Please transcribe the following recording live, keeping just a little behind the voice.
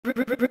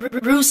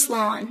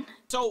Ruslan.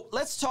 So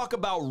let's talk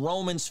about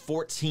Romans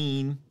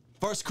 14,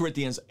 1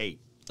 Corinthians 8.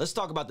 Let's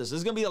talk about this. This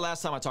is going to be the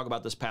last time I talk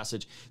about this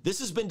passage. This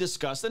has been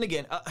discussed. And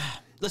again,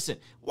 listen,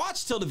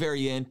 watch till the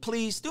very end.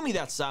 Please do me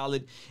that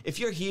solid. If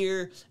you're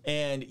here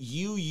and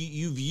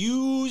you've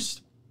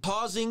used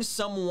causing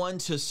someone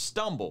to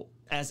stumble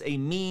as a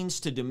means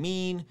to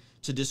demean,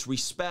 to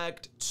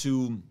disrespect,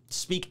 to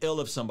speak ill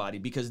of somebody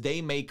because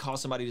they may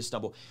cause somebody to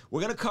stumble.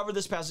 We're going to cover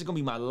this passage. It's going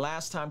to be my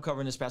last time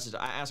covering this passage.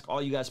 I ask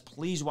all you guys,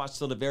 please watch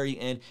till the very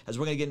end as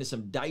we're going to get into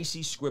some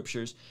dicey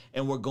scriptures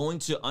and we're going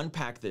to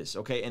unpack this,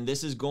 okay? And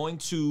this is going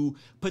to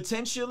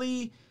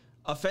potentially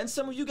offend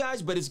some of you guys,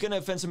 but it's going to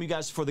offend some of you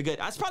guys for the good.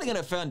 It's probably going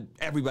to offend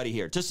everybody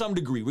here to some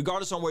degree,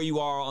 regardless on where you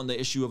are on the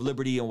issue of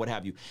liberty and what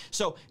have you.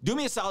 So do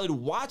me a solid,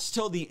 watch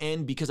till the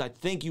end because I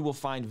think you will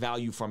find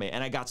value from it.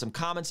 And I got some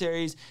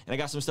commentaries and I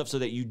got some stuff so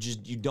that you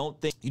don't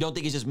think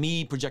it's just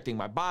me projecting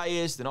my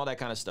bias and all that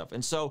kind of stuff.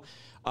 And so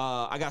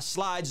I got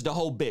slides, the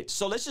whole bit.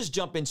 So let's just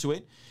jump into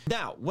it.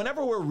 Now,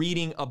 whenever we're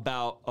reading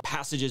about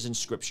passages in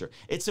scripture,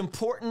 it's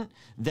important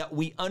that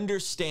we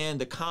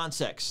understand the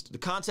context. The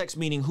context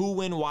meaning who,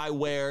 when, why,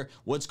 where,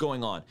 what's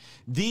going on.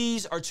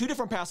 These are two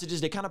different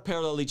passages. They kind of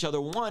parallel each other.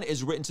 One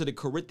is written to the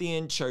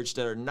Corinthian church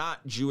that are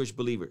not Jewish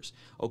believers.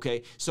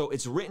 Okay, so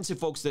it's written to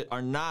folks that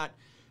are not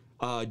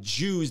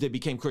Jews that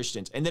became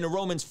Christians. And then in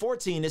Romans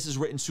 14, this is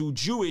written to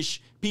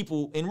Jewish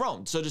people in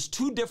Rome. So there's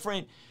two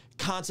different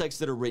contexts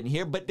that are written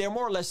here, but they're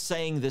more or less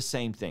saying the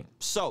same thing.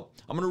 So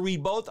I'm going to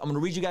read both. I'm going to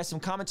read you guys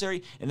some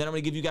commentary, and then I'm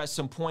going to give you guys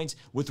some points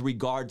with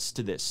regards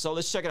to this. So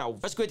let's check it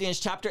out. 1 Corinthians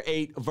chapter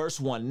 8, verse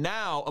 1.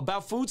 Now,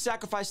 about food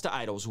sacrificed to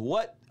idols,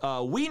 what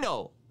we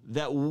know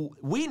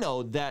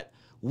that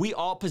we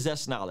all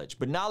possess knowledge,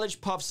 but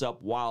knowledge puffs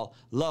up while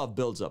love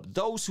builds up.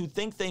 Those who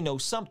think they know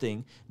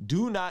something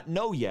do not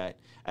know yet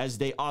as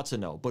they ought to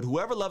know, but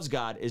whoever loves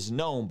God is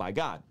known by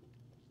God.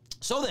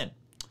 So then,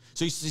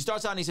 so he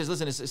starts out and he says,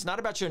 listen, it's not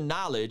about your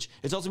knowledge.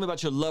 It's ultimately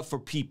about your love for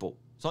people.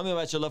 It's only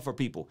about your love for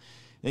people.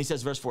 And he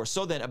says, verse 4,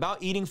 so then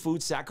about eating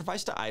food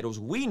sacrificed to idols,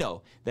 we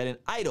know that an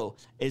idol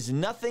is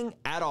nothing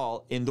at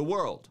all in the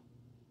world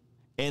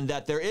and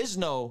that there is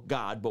no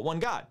God but one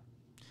God.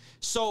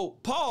 So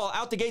Paul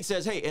out the gate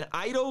says, hey, an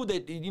idol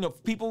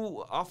that,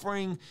 people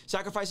offering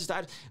sacrifices to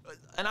idols,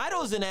 an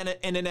idol is an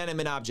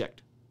inanimate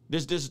object.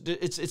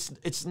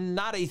 It's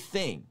not a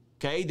thing,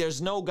 okay?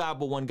 There's no God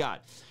but one God.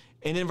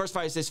 And then verse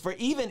 5 says, for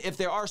even if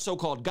there are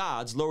so-called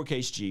gods,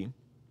 lowercase g,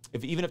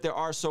 even if there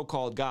are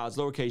so-called gods,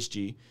 lowercase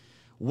g,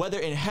 whether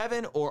in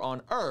heaven or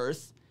on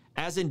earth,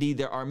 as indeed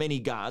there are many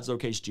gods,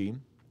 lowercase g,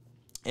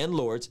 and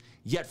lords,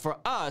 yet for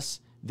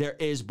us there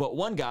is but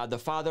one God, the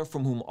Father,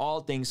 from whom all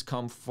things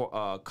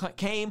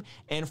came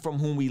and from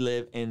whom we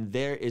live, and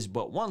there is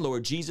but one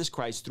Lord, Jesus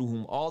Christ, through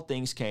whom all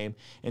things came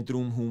and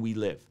through whom we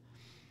live.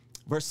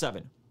 Verse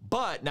 7,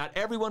 but not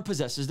everyone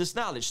possesses this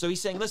knowledge. So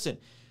he's saying, listen,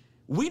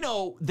 we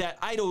know that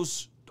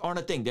idols aren't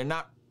a thing. They're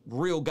not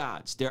real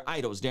gods. They're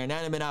idols. They're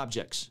inanimate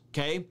objects,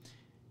 okay?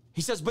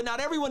 He says, but not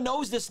everyone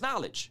knows this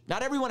knowledge.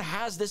 Not everyone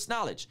has this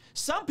knowledge.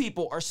 Some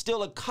people are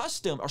still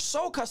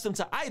so accustomed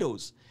to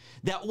idols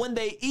that when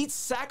they eat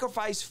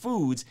sacrificed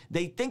foods,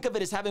 they think of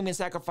it as having been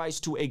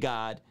sacrificed to a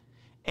god.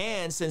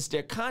 And since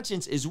their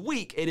conscience is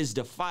weak, it is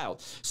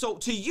defiled. So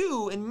to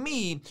you and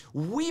me,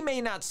 we may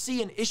not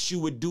see an issue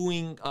with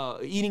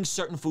eating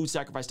certain food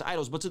sacrificed to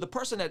idols, but to the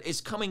person that is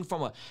coming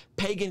from a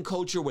pagan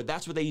culture where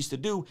that's what they used to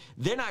do,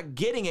 they're not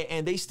getting it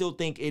and they still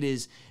think it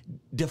is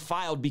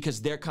defiled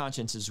because their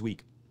conscience is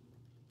weak.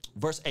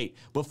 Verse 8,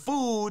 but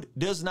food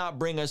does not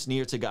bring us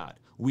near to God.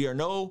 We are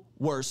no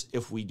worse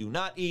if we do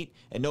not eat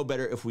and no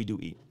better if we do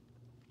eat.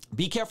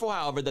 Be careful,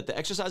 however, that the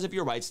exercise of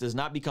your rights does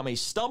not become a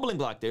stumbling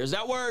block. There's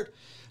that word,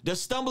 the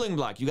stumbling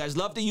block. You guys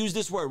love to use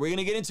this word. We're going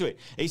to get into it.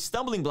 A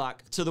stumbling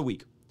block to the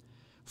weak.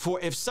 For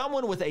if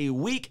someone with a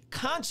weak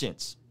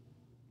conscience,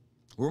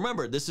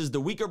 remember, this is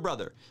the weaker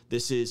brother.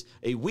 This is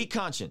a weak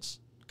conscience,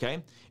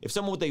 okay? If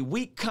someone with a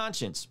weak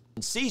conscience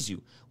sees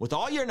you with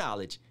all your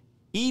knowledge,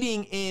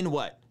 eating in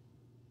what?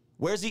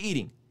 Where's he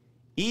eating?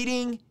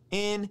 Eating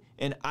in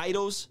an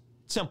idol's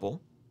temple.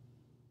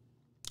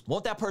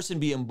 Won't that person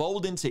be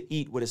emboldened to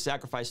eat what is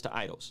sacrificed to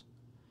idols?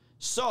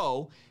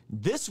 So,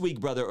 this weak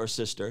brother or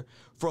sister,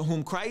 for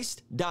whom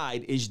Christ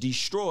died, is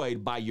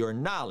destroyed by your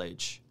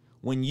knowledge.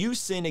 When you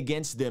sin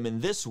against them in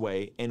this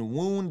way and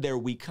wound their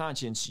weak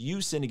conscience,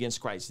 you sin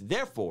against Christ.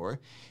 Therefore,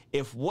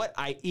 if what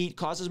I eat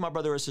causes my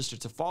brother or sister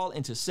to fall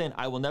into sin,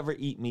 I will never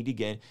eat meat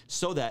again,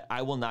 so that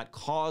I will not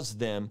cause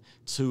them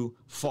to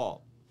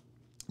fall.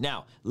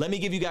 Now, let me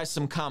give you guys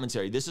some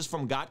commentary. This is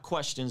from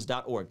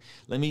gotquestions.org.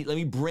 Let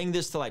me bring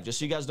this to life, just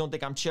so you guys don't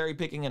think I'm cherry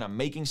picking and I'm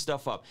making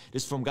stuff up.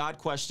 This is from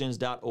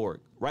gotquestions.org.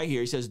 Right here,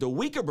 he says, the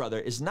weaker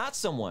brother is not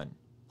someone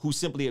who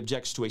simply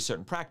objects to a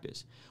certain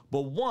practice,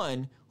 but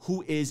one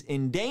who is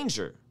in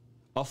danger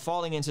of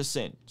falling into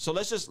sin. So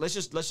let's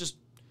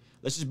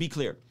just be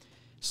clear.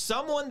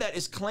 Someone that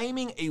is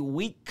claiming a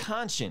weak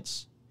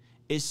conscience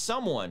is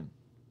someone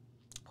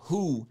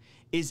who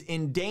is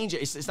in danger.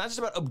 It's not just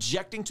about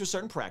objecting to a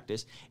certain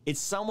practice. It's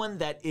someone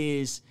that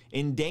is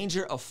in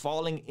danger of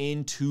falling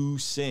into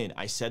sin.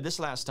 I said this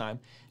last time.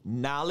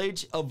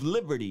 Knowledge of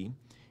liberty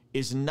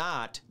is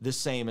not the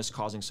same as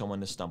causing someone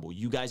to stumble.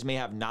 You guys may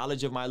have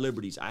knowledge of my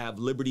liberties. I have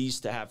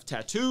liberties to have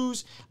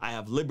tattoos. I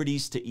have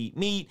liberties to eat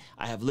meat.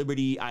 I have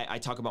liberty. I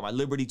talk about my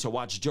liberty to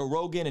watch Joe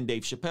Rogan and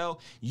Dave Chappelle.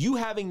 You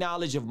having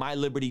knowledge of my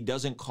liberty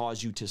doesn't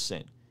cause you to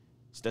sin.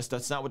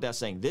 That's not what that's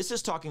saying. This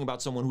is talking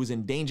about someone who's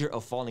in danger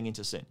of falling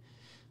into sin.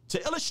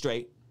 To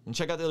illustrate, and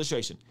check out the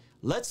illustration.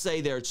 Let's say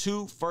there are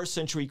two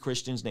first-century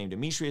Christians named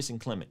Demetrius and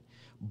Clement.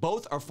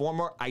 Both are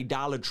former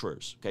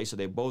idolaters, okay? So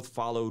they both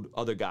followed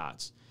other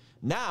gods.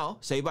 Now,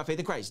 saved by faith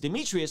in Christ,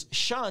 Demetrius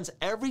shuns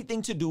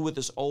everything to do with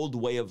this old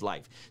way of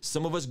life.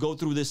 Some of us go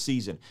through this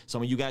season.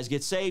 Some of you guys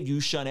get saved.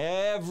 You shun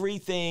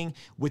everything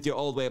with your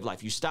old way of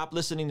life. You stop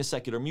listening to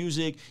secular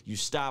music. You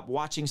stop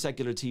watching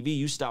secular TV.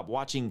 You stop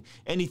watching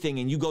anything,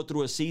 and you go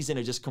through a season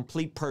of just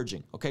complete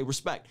purging. Okay,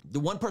 respect. The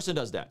one person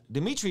does that.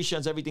 Demetrius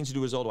shuns everything to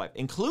do with his old life,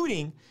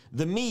 including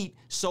the meat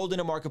sold in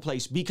the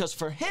marketplace, because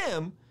for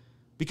him,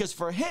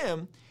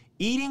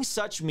 eating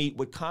such meat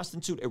would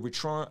constitute a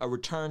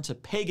return to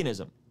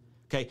paganism.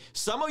 Okay,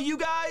 some of you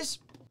guys,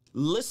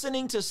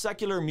 listening to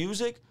secular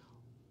music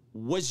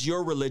was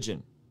your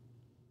religion.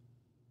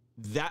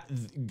 That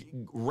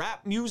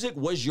rap music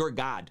was your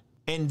God.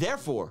 And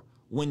therefore,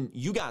 when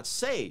you got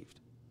saved,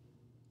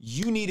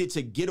 you needed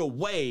to get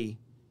away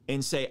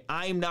and say,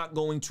 I'm not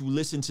going to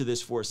listen to this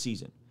for a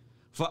season.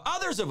 For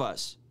others of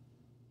us,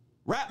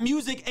 rap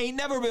music ain't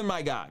never been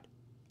my God,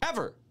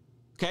 ever.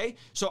 Okay,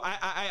 so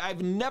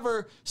I've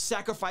never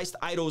sacrificed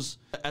idols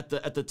at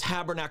the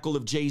tabernacle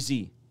of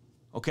Jay-Z.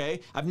 Okay,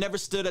 I've never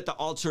stood at the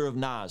altar of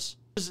Nas.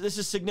 This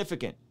is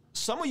significant.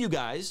 Some of you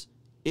guys,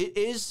 it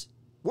is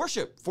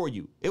worship for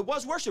you. It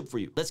was worship for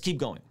you. Let's keep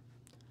going.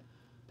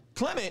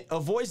 Clement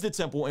avoids the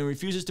temple and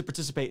refuses to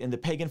participate in the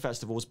pagan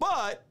festivals,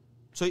 but,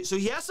 so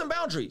he has some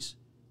boundaries.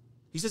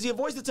 He says he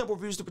avoids the temple,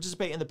 refuses to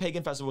participate in the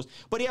pagan festivals,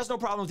 but he has no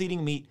problem with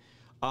eating meat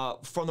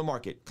from the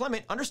market.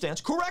 Clement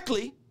understands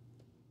correctly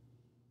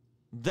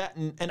that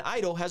an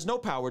idol has no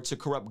power to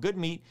corrupt good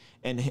meat,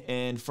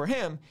 and for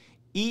him,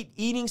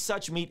 eating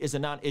such meat is a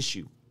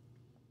non-issue.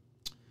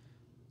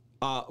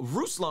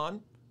 Ruslan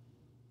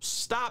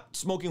stopped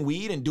smoking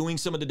weed and doing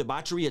some of the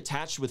debauchery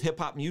attached with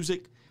hip-hop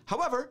music.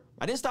 However,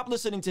 I didn't stop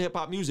listening to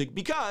hip-hop music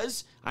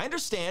because I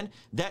understand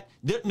that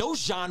no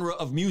genre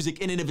of music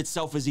in and of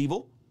itself is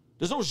evil.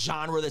 There's no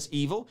genre that's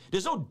evil.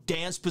 There's no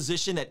dance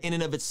position that in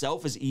and of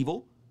itself is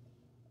evil.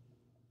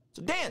 It's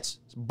a dance.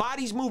 It's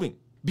bodies moving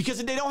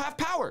because they don't have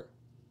power.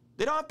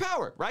 They don't have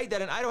power, right?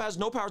 That an idol has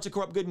no power to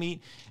corrupt good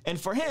meat. And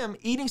for him,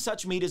 eating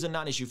such meat is a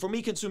non-issue. For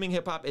me, consuming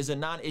hip-hop is a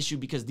non-issue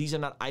because these are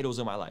not idols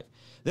in my life.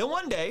 Then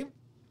one day,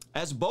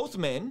 as both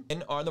men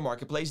are in the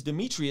marketplace,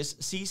 Demetrius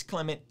sees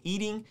Clement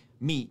eating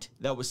meat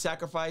that was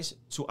sacrificed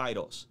to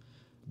idols.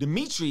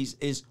 Demetrius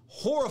is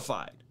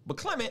horrified, but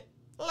Clement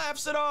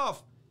laughs it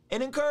off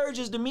and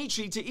encourages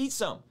Demetrius to eat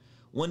some.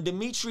 When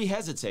Demetrius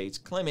hesitates,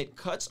 Clement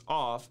cuts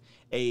off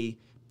a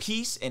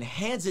piece and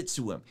hands it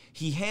to him.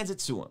 He hands it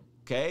to him.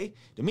 Okay?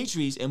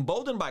 Demetrius,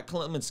 emboldened by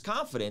Clement's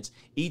confidence,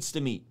 eats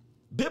the meat.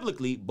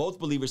 Biblically, both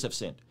believers have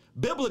sinned.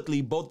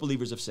 Biblically, both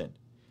believers have sinned.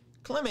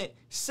 Clement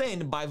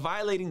sinned by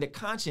violating the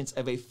conscience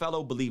of a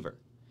fellow believer.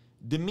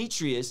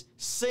 Demetrius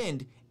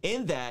sinned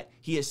in that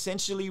he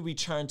essentially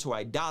returned to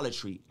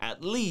idolatry.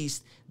 At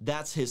least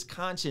that's his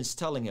conscience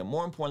telling him.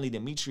 More importantly,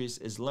 Demetrius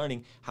is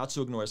learning how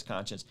to ignore his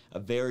conscience, a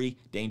very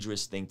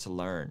dangerous thing to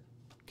learn.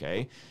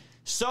 Okay?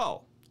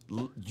 So,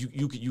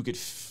 you could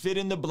fit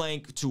in the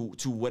blank to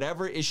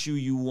whatever issue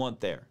you want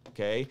there,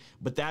 okay?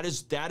 But that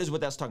is what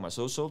that's talking about.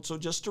 So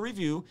just to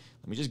review,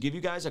 let me just give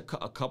you guys a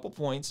couple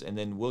points, and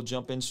then we'll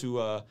jump into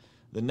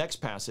the next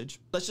passage.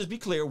 Let's just be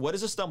clear. What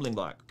is a stumbling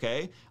block,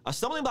 okay? A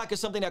stumbling block is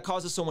something that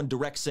causes someone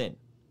direct sin.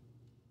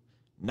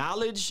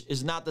 Knowledge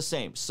is not the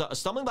same. So a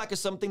stumbling block is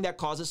something that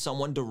causes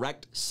someone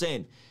direct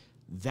sin.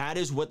 That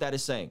is what that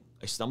is saying.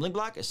 A stumbling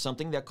block is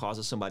something that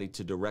causes somebody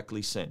to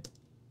directly sin,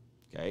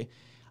 okay?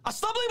 A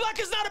stumbling block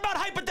is not about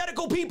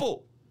hypothetical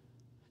people.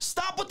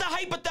 Stop with the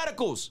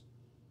hypotheticals.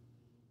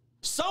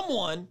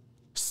 Someone,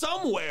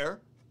 somewhere,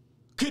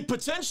 could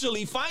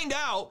potentially find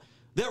out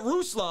that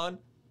Ruslan,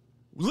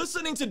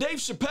 listening to Dave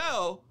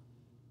Chappelle,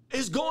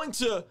 is going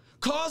to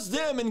cause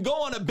them and go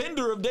on a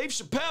bender of Dave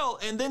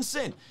Chappelle and then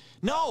sin.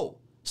 No,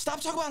 stop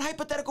talking about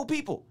hypothetical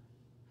people.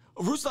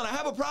 Ruslan, I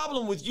have a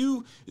problem with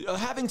you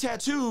having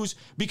tattoos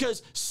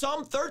because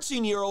some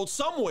 13-year-old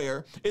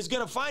somewhere is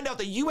going to find out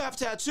that you have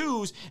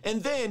tattoos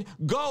and then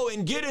go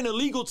and get an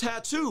illegal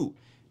tattoo.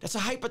 That's a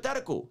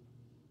hypothetical.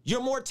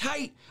 You're more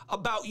tight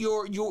about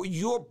your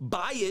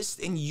bias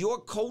and your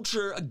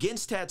culture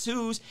against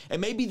tattoos and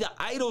maybe the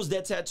idols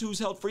that tattoos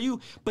held for you,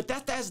 but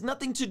that has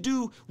nothing to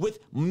do with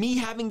me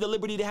having the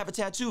liberty to have a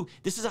tattoo.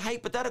 This is a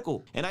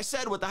hypothetical. And I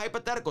said with the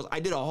hypotheticals, I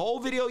did a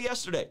whole video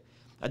yesterday.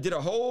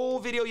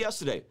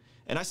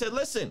 And I said,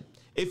 listen,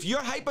 if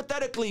you're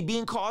hypothetically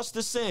being caused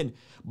to sin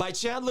by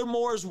Chandler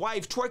Moore's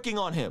wife twerking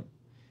on him,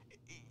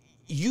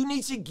 you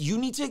need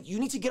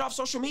to get off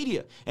social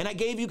media. And I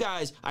gave you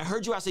guys, I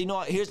heard you, I say, you know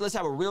what, let's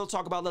have a real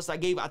talk about lust. I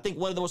think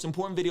one of the most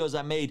important videos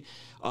I made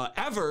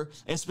ever,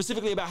 and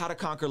specifically about how to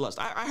conquer lust.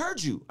 I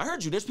heard you.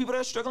 There's people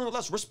that are struggling with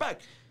lust.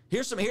 Respect.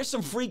 Here's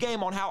some free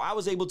game on how I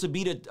was able to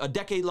beat a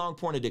decade-long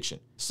porn addiction.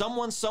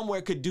 Someone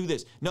somewhere could do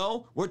this.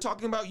 No, we're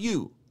talking about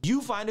you.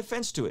 You find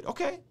offense to it.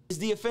 Okay. Is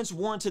the offense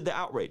warranted the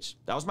outrage?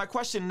 That was my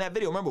question in that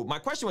video. Remember, my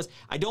question was,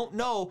 I don't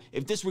know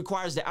if this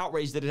requires the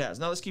outrage that it has.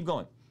 Now let's keep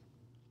going.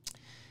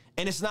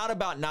 And it's not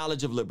about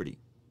knowledge of liberty.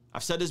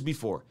 I've said this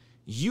before.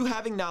 You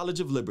having knowledge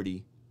of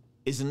liberty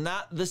is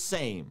not the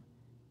same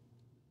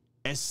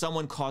as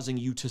someone causing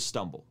you to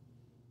stumble.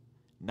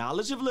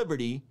 Knowledge of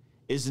liberty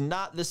is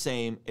not the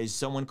same as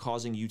someone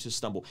causing you to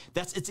stumble.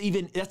 That's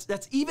even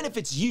if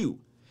it's you.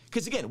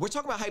 Because again, we're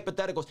talking about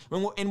hypotheticals.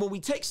 And when we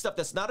take stuff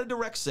that's not a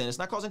direct sin, it's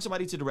not causing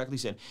somebody to directly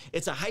sin.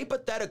 It's a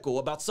hypothetical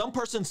about some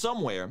person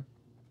somewhere.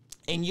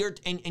 And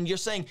you're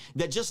saying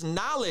that just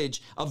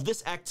knowledge of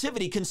this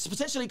activity can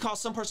potentially cause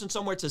some person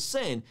somewhere to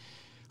sin.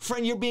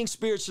 Friend, you're being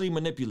spiritually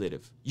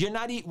manipulative.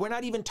 We're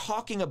not even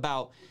talking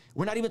about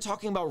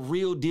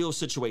real deal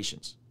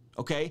situations.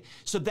 Okay?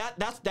 So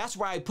that's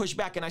where I push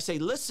back and I say,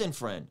 listen,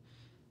 friend,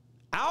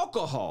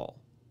 alcohol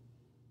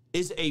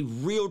is a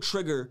real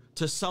trigger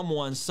to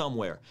someone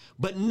somewhere.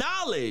 But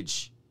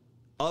knowledge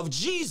of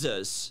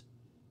Jesus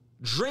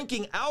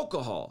drinking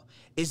alcohol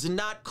is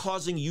not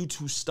causing you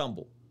to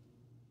stumble.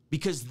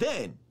 Because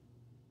then,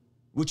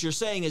 what you're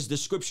saying is the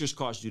scriptures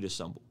caused you to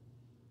stumble.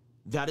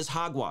 That is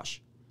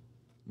hogwash.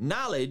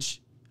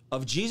 Knowledge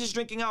of Jesus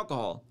drinking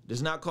alcohol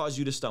does not cause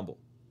you to stumble.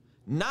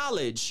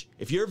 Knowledge,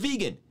 if you're a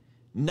vegan,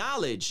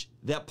 knowledge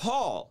that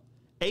Paul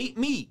ate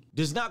meat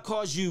does not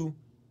cause you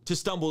to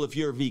stumble if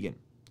you're a vegan.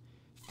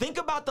 Think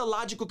about the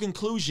logical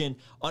conclusion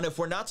on if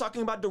we're not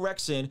talking about direct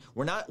sin,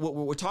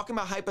 we're talking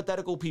about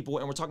hypothetical people,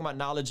 and we're talking about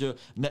knowledge of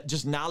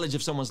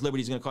someone's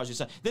liberty is going to cause you to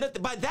stumble. Then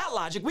by that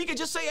logic, we could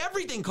just say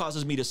everything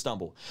causes me to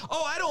stumble.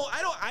 Oh,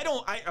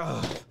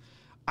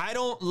 I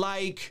don't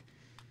like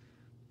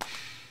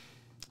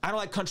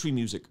country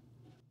music.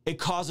 It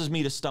causes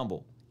me to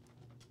stumble.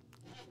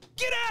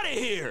 Get out of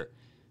here.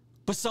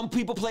 But some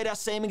people play that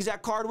same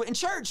exact card in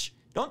church,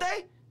 don't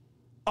they?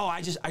 Oh,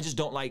 I just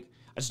don't like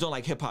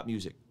hip hop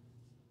music.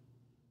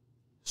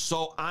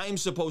 So I'm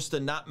supposed to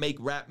not make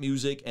rap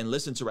music and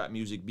listen to rap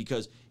music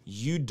because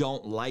you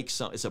don't like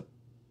some. Is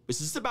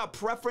this about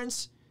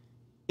preference?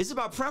 Is it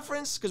about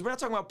preference? Because we're not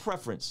talking about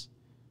preference.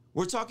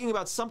 We're talking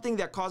about something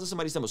that causes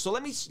somebody to stumble. So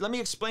let me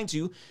explain to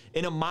you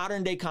in a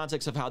modern day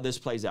context of how this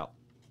plays out.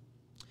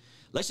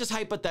 Let's just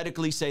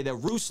hypothetically say that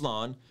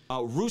Ruslan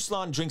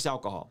drinks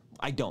alcohol.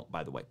 I don't,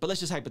 by the way. But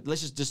let's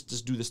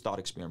just do this thought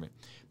experiment.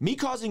 Me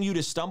causing you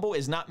to stumble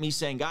is not me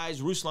saying,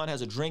 guys, Ruslan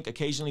has a drink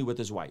occasionally with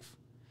his wife.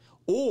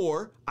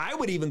 Or I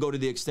would even go to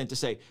the extent to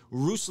say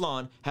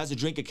Ruslan has a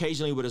drink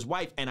occasionally with his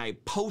wife, and I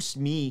post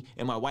me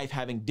and my wife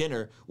having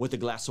dinner with a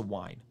glass of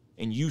wine,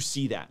 and you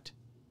see that.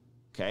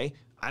 Okay?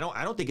 I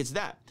don't think it's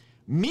that.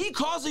 Me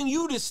causing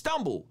you to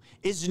stumble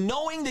is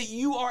knowing that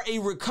you are a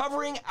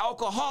recovering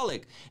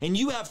alcoholic and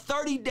you have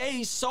 30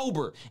 days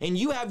sober and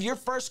you have your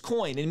first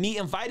coin, and me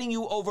inviting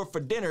you over for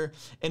dinner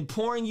and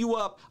pouring you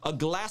up a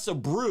glass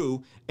of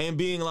brew and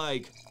being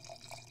like,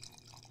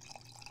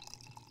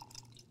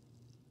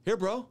 here,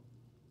 bro,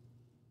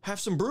 have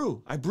some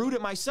brew. I brewed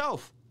it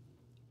myself.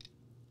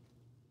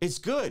 It's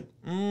good.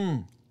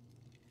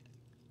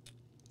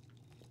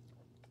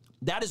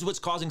 That is what's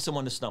causing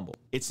someone to stumble.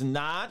 It's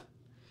not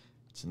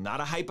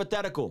a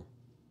hypothetical,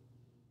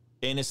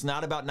 and it's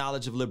not about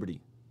knowledge of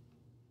liberty.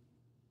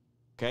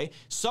 Okay,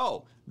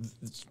 so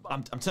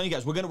I'm telling you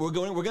guys, we're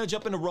gonna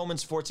jump into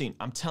Romans 14.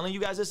 I'm telling you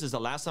guys, this is the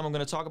last time I'm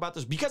gonna talk about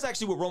this because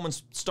actually what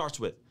Romans starts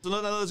with. So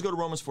let's go to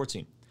Romans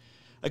 14.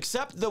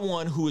 Except the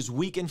one who is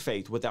weak in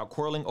faith without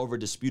quarreling over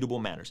disputable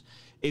matters.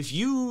 If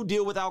you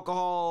deal with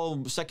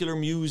alcohol, secular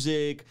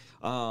music,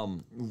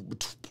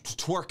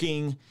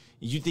 twerking,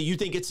 you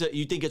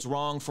think it's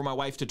wrong for my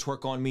wife to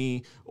twerk on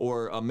me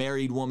or a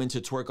married woman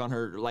to twerk on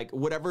her, like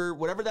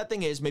whatever that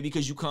thing is, maybe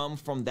because you come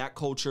from that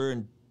culture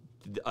and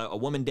a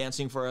woman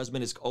dancing for her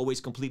husband is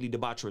always completely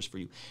debaucherous for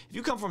you. If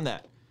you come from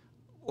that,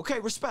 okay,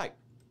 respect.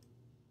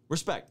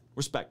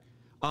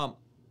 I'm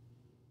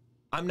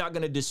not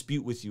going to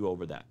dispute with you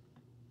over that.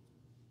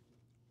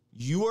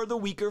 You are the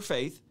weaker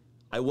faith.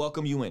 I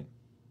welcome you in.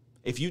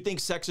 If you think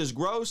sex is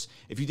gross,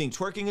 if you think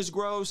twerking is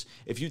gross,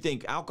 if you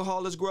think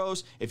alcohol is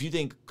gross, if you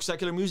think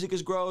secular music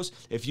is gross,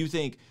 if you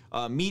think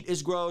meat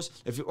is gross,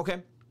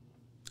 okay,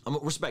 I'm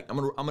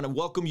gonna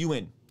welcome you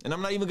in, and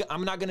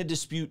I'm not gonna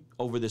dispute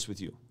over this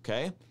with you.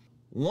 Okay,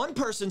 one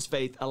person's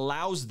faith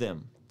allows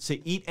them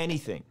to eat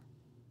anything,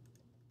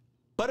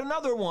 but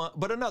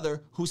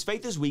another whose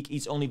faith is weak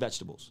eats only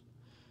vegetables.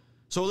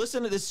 So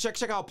listen to this.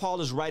 Check out how Paul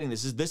is writing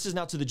this. This is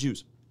now to the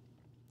Jews.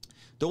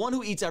 The one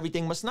who eats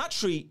everything must not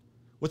treat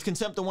with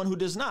contempt the one who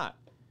does not.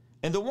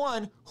 And the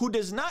one who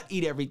does not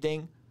eat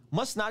everything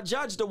must not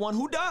judge the one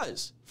who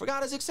does, for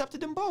God has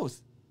accepted them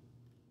both.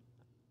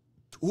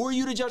 Who are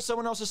you to judge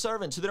someone else's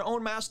servant? To their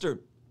own master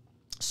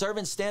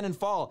Servants stand and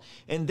fall,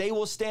 and they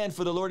will stand,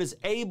 for the Lord is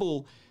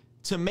able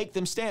to make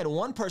them stand.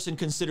 One person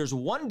considers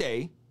one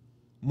day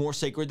more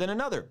sacred than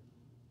another.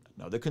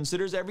 Another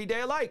considers every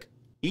day alike.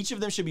 Each of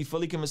them should be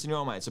fully convinced in your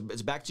own mind. So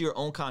it's back to your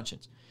own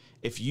conscience.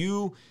 If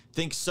you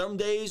think some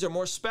days are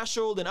more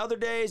special than other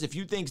days, if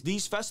you think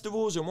these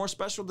festivals are more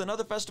special than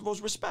other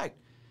festivals, respect.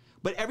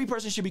 But every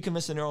person should be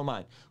convinced in their own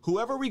mind.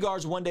 Whoever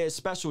regards one day as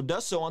special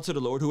does so unto the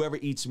Lord. Whoever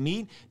eats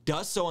meat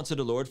does so unto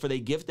the Lord, for they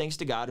give thanks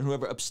to God. And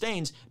whoever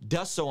abstains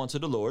does so unto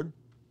the Lord,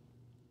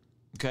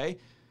 okay,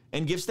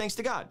 and gives thanks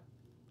to God.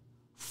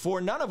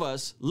 For none of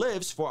us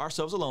lives for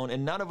ourselves alone,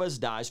 and none of us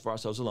dies for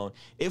ourselves alone.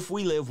 If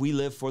we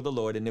live for the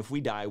Lord, and if we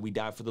die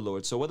for the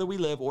Lord. So whether we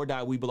live or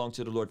die, we belong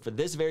to the Lord. For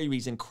this very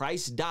reason,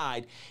 Christ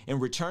died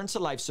and returned to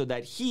life so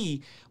that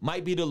he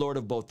might be the Lord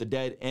of both the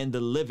dead and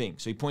the living.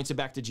 So he points it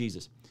back to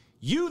Jesus.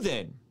 You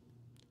then,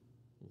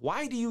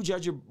 why do you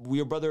judge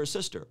your brother or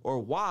sister? Or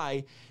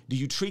why do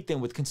you treat them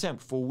with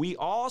contempt? For we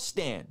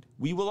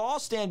will all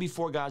stand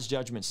before God's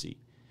judgment seat.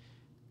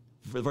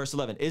 Verse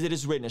 11, it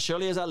is written, as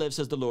surely as I live,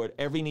 says the Lord,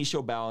 every knee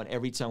shall bow and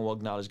every tongue will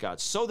acknowledge God.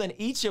 So then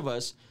each of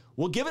us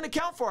will give an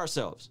account for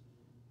ourselves.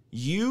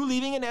 You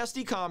leaving a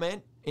nasty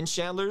comment in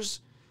Chandler's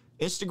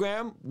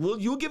Instagram,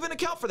 you'll give an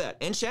account for that.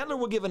 And Chandler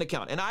will give an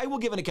account. And I will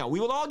give an account. We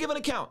will all give an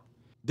account.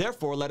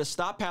 Therefore, let us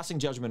stop passing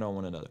judgment on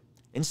one another.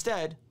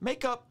 Instead,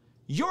 make up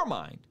your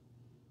mind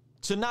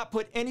to not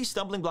put any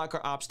stumbling block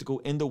or obstacle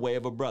in the way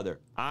of a brother.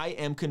 I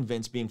am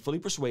convinced, being fully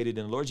persuaded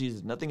in the Lord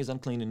Jesus, nothing is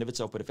unclean in of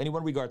itself, but if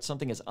anyone regards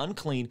something as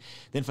unclean,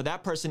 then for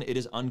that person it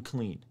is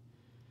unclean.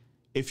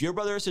 If your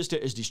brother or sister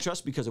is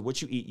distressed because of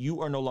what you eat,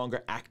 you are no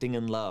longer acting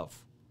in love.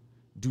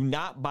 Do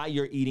not by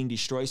your eating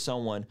destroy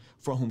someone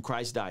for whom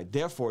Christ died.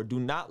 Therefore,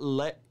 do not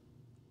let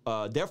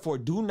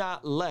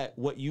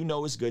what you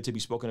know is good to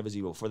be spoken of as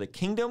evil. For the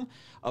kingdom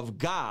of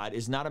God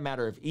is not a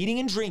matter of eating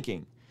and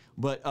drinking,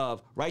 but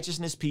of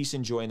righteousness, peace,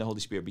 and joy in the Holy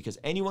Spirit. Because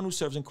anyone who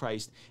serves in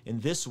Christ in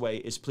this way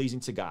is pleasing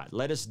to God.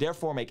 Let us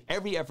therefore make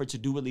every effort to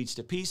do what leads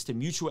to peace, to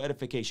mutual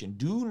edification.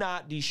 Do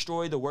not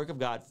destroy the work of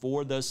God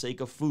for the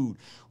sake of food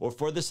or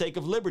for the sake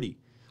of liberty.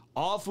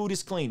 All food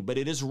is clean, but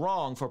it is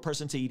wrong for a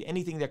person to eat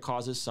anything that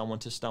causes someone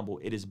to stumble.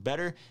 It is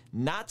better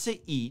not to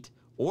eat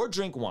or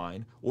drink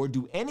wine, or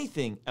do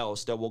anything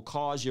else that will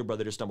cause your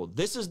brother to stumble.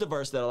 This is the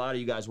verse that a lot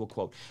of you guys will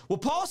quote. Well,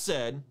 Paul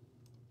said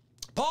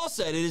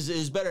it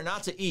is better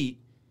not to eat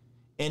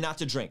and not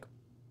to drink.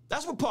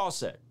 That's what Paul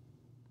said,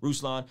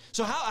 Ruslan.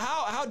 So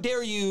how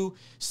dare you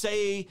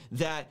say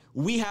that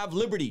we have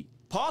liberty?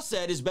 Paul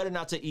said it's better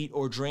not to eat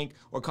or drink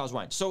or cause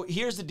wine. So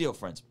here's the deal,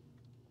 friends.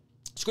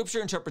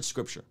 Scripture interprets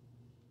scripture.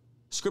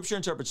 Scripture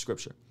interprets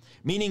scripture,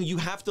 meaning you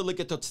have to look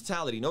at the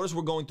totality. Notice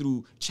we're going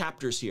through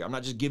chapters here. I'm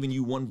not just giving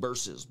you one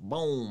verses,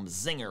 boom,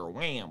 zinger,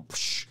 wham,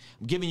 psh.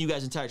 I'm giving you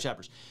guys entire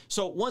chapters.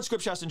 So one,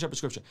 scripture has to interpret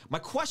scripture. My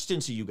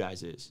question to you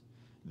guys is,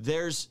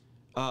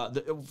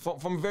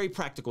 from a very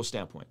practical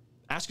standpoint,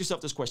 ask yourself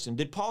this question: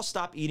 did Paul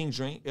stop eating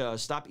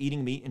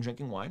meat and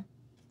drinking wine?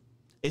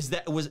 Is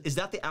that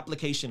the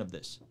application of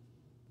this?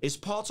 Is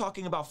Paul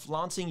talking about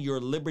flaunting your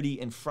liberty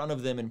in front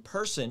of them in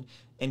person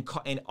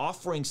and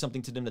offering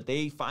something to them that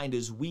they find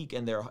is weak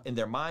in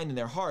their mind and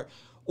their heart?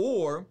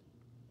 Or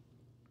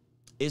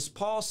is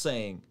Paul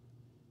saying,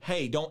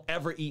 hey, don't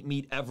ever eat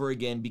meat ever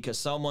again because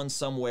someone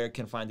somewhere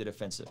can find it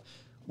offensive?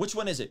 Which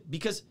one is it?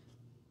 Because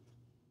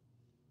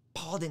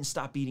Paul didn't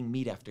stop eating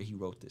meat after he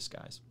wrote this,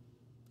 guys.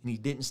 And he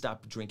didn't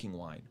stop drinking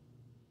wine.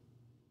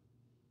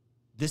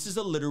 This is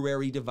a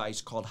literary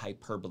device called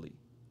hyperbole.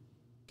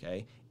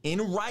 Okay?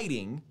 In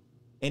writing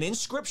and in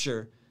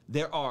scripture,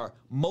 there are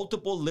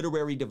multiple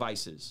literary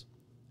devices: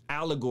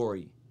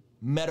 allegory,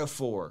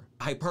 metaphor,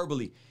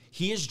 hyperbole.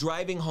 He is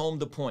driving home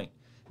the point.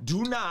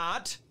 Do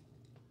not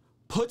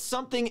put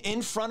something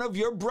in front of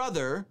your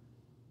brother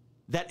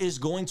that is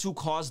going to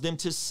cause them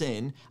to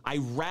sin. I'd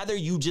rather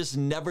you just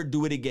never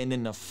do it again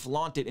than to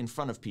flaunt it in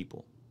front of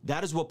people.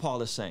 That is what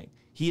Paul is saying.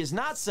 He is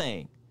not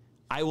saying,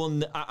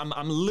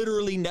 I'm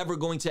literally never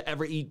going to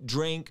ever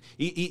drink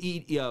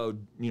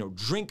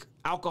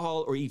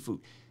alcohol or eat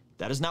food.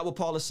 That is not what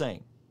Paul is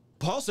saying.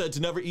 Paul said to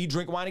never eat,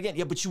 drink wine again.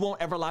 Yeah, but you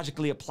won't ever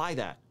logically apply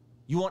that.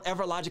 You won't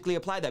ever logically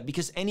apply that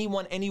because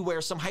anyone,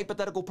 anywhere, some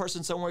hypothetical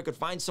person somewhere could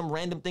find some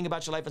random thing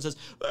about your life and says,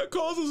 that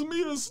causes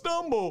me to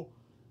stumble.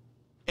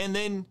 And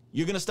then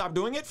you're going to stop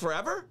doing it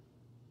forever?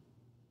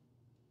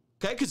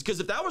 Okay, because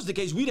if that was the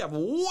case, we'd have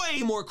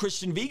way more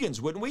Christian vegans,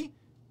 wouldn't we?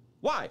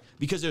 Why?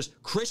 Because there's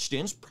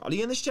Christians,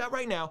 probably in this chat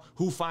right now,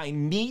 who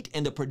find meat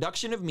and the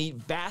production of meat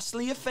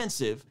vastly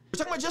offensive. We're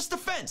talking about just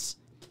offense.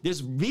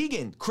 There's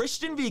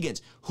Christian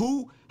vegans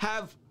who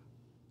have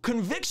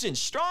convictions,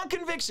 strong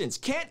convictions,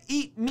 can't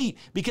eat meat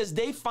because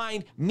they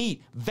find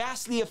meat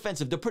vastly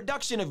offensive. The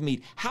production of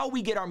meat, how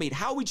we get our meat,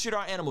 how we treat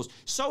our animals,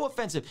 so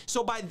offensive.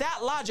 So by that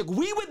logic,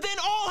 we would then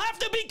all have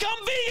to become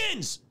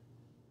vegans.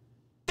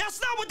 That's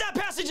not what that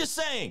passage is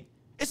saying.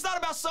 It's not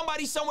about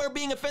somebody somewhere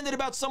being offended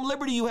about some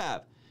liberty you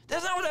have.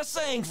 That's not what that's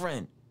saying,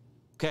 friend.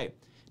 Okay,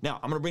 now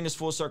I'm gonna bring this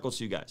full circle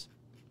to you guys.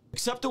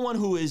 Except the one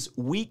who is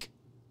weak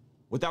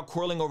without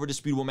quarreling over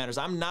disputable matters.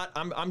 I'm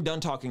done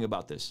talking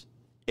about this.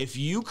 If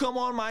you come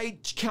on my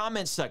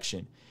comment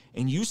section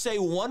and you say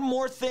one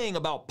more thing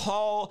about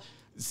Paul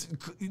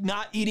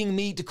not eating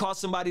meat to cause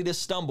somebody to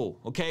stumble,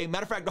 okay?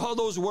 Matter of fact, all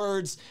those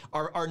words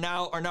are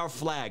now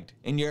flagged,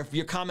 and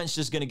your comment's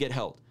just gonna get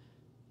held.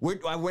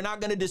 We're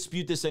not gonna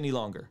dispute this any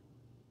longer.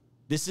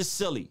 This is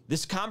silly.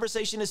 This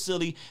conversation is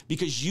silly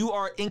because you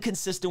are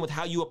inconsistent with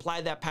how you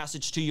apply that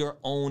passage to your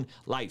own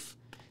life.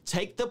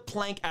 Take the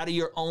plank out of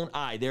your own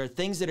eye. There are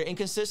things that are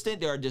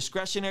inconsistent. There are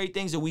discretionary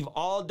things that we've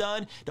all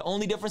done. The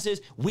only difference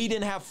is we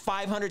didn't have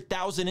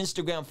 500,000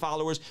 Instagram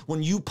followers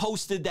when you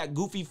posted that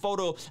goofy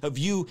photo of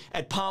you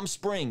at Palm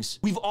Springs.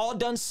 We've all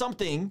done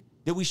something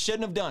that we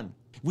shouldn't have done.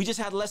 We just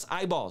had less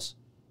eyeballs.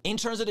 In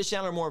terms of the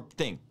Chandler Moore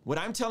thing, what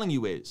I'm telling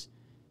you is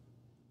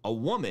a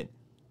woman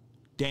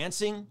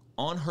dancing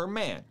on her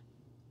man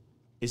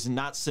is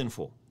not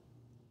sinful.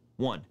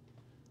 One.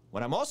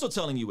 What I'm also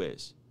telling you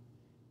is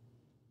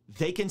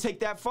they can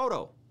take that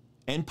photo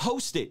and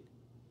post it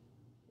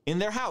in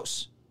their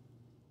house.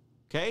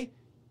 Okay?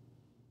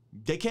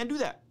 They can't do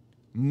that.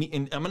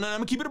 And I'm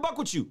gonna keep it a buck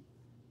with you.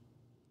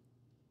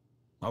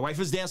 My wife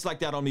has danced like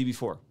that on me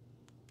before.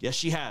 Yes,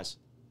 she has.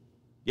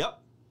 Yep.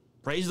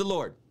 Praise the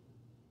Lord.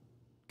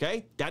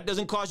 Okay? That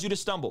doesn't cause you to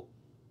stumble.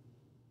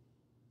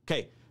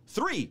 Okay.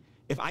 3,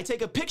 if I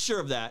take a picture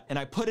of that and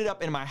I put it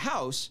up in my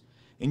house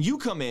and you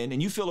come in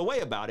and you feel a way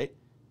about it,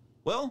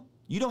 well,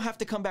 you don't have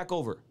to come back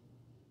over.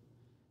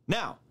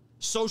 Now,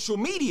 social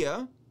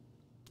media,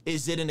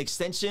 is it an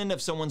extension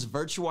of someone's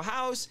virtual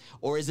house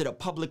or is it a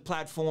public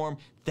platform?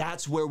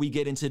 That's where we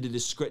get into the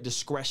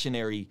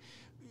discretionary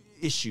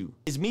issue.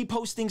 Is me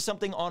posting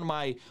something on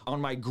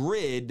my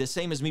grid the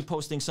same as me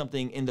posting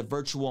something in the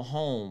virtual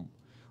home?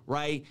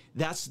 Right?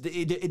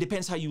 It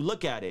depends how you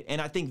look at it.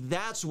 And I think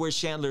that's where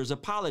Chandler is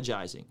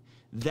apologizing.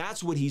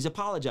 That's what he's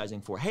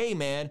apologizing for. Hey,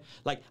 man,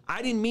 like,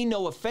 I didn't mean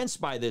no offense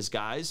by this,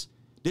 guys.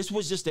 This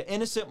was just an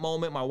innocent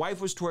moment. My wife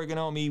was twerking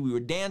on me. We were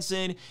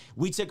dancing.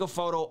 We took a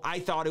photo. I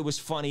thought it was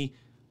funny.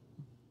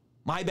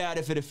 My bad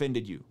if it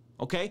offended you,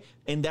 okay?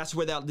 And that's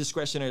where that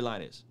discretionary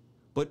line is.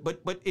 But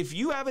if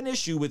you have an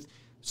issue with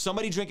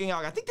somebody drinking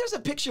alcohol, I think there's a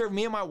picture of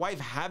me and my wife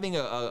having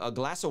a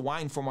glass of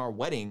wine from our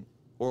wedding,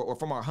 or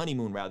from our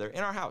honeymoon, rather,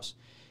 in our house.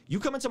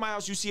 You come into my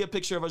house, you see a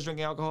picture of us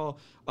drinking alcohol,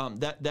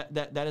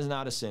 that is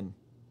not a sin.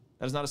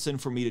 That is not a sin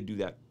for me to do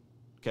that,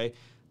 okay?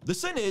 The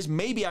sin is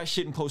maybe I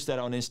shouldn't post that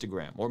on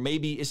Instagram, or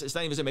maybe it's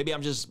not even sin. Maybe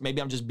I'm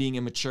just being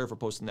immature for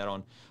posting that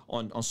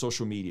on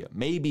social media.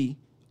 Maybe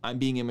I'm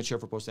being immature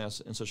for posting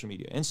that on social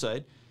media.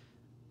 Instead,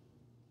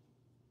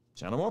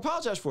 Chandler Moore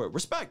apologized for it.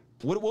 Respect.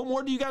 What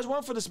more do you guys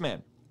want for this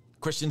man?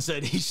 Christian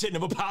said he shouldn't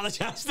have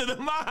apologized to the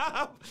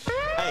mob.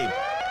 Hey,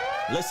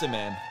 listen,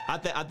 man. I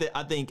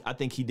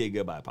think he did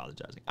good by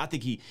apologizing. I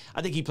think he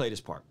played his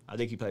part. I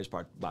think he played his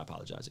part by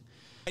apologizing.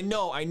 I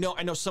know.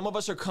 Some of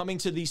us are coming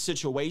to these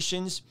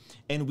situations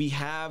and we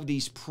have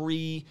these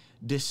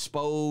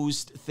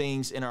predisposed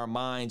things in our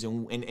minds,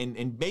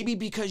 and maybe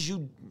because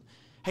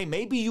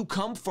maybe you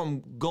come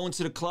from going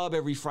to the club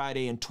every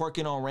Friday and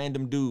twerking on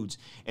random dudes,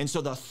 and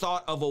so the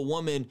thought of a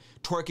woman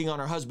twerking on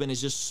her husband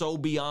is just so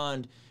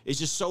beyond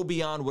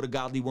what a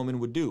godly woman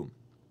would do.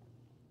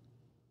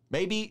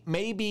 Maybe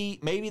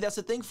that's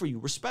a thing for you.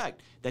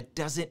 Respect. That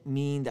doesn't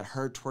mean that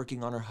her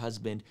twerking on her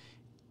husband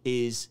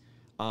is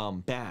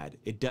bad.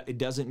 It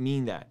doesn't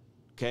mean that,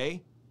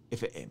 okay?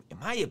 In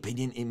my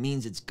opinion, it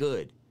means it's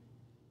good,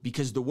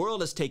 because the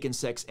world has taken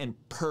sex and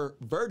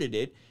perverted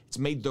it. It's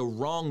made the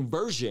wrong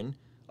version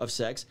of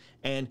sex.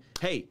 And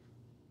hey,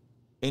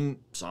 in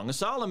Song of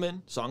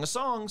Solomon, Song of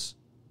Songs,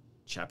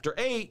 chapter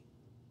 8,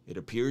 it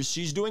appears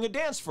she's doing a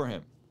dance for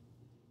him.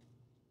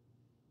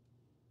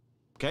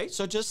 Okay,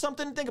 so just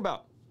something to think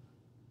about.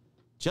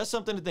 Just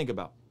something to think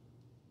about.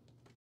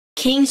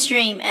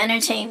 Kingstream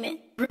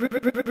Entertainment.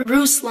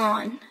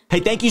 Ruslan. Hey,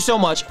 thank you so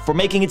much for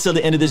making it till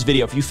the end of this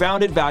video. If you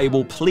found it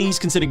valuable, please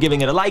consider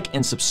giving it a like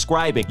and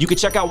subscribing. You can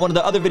check out one of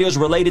the other videos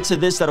related to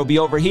this that'll be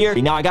over here.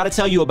 Now, I gotta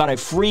tell you about a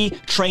free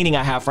training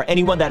I have for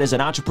anyone that is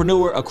an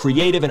entrepreneur, a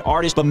creative, an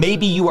artist, but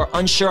maybe you are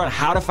unsure on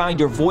how to find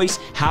your voice,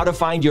 how to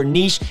find your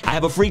niche. I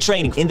have a free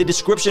training in the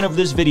description of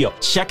this video.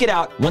 Check it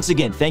out. Once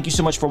again, thank you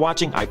so much for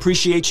watching. I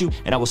appreciate you,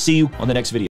 and I will see you on the next video.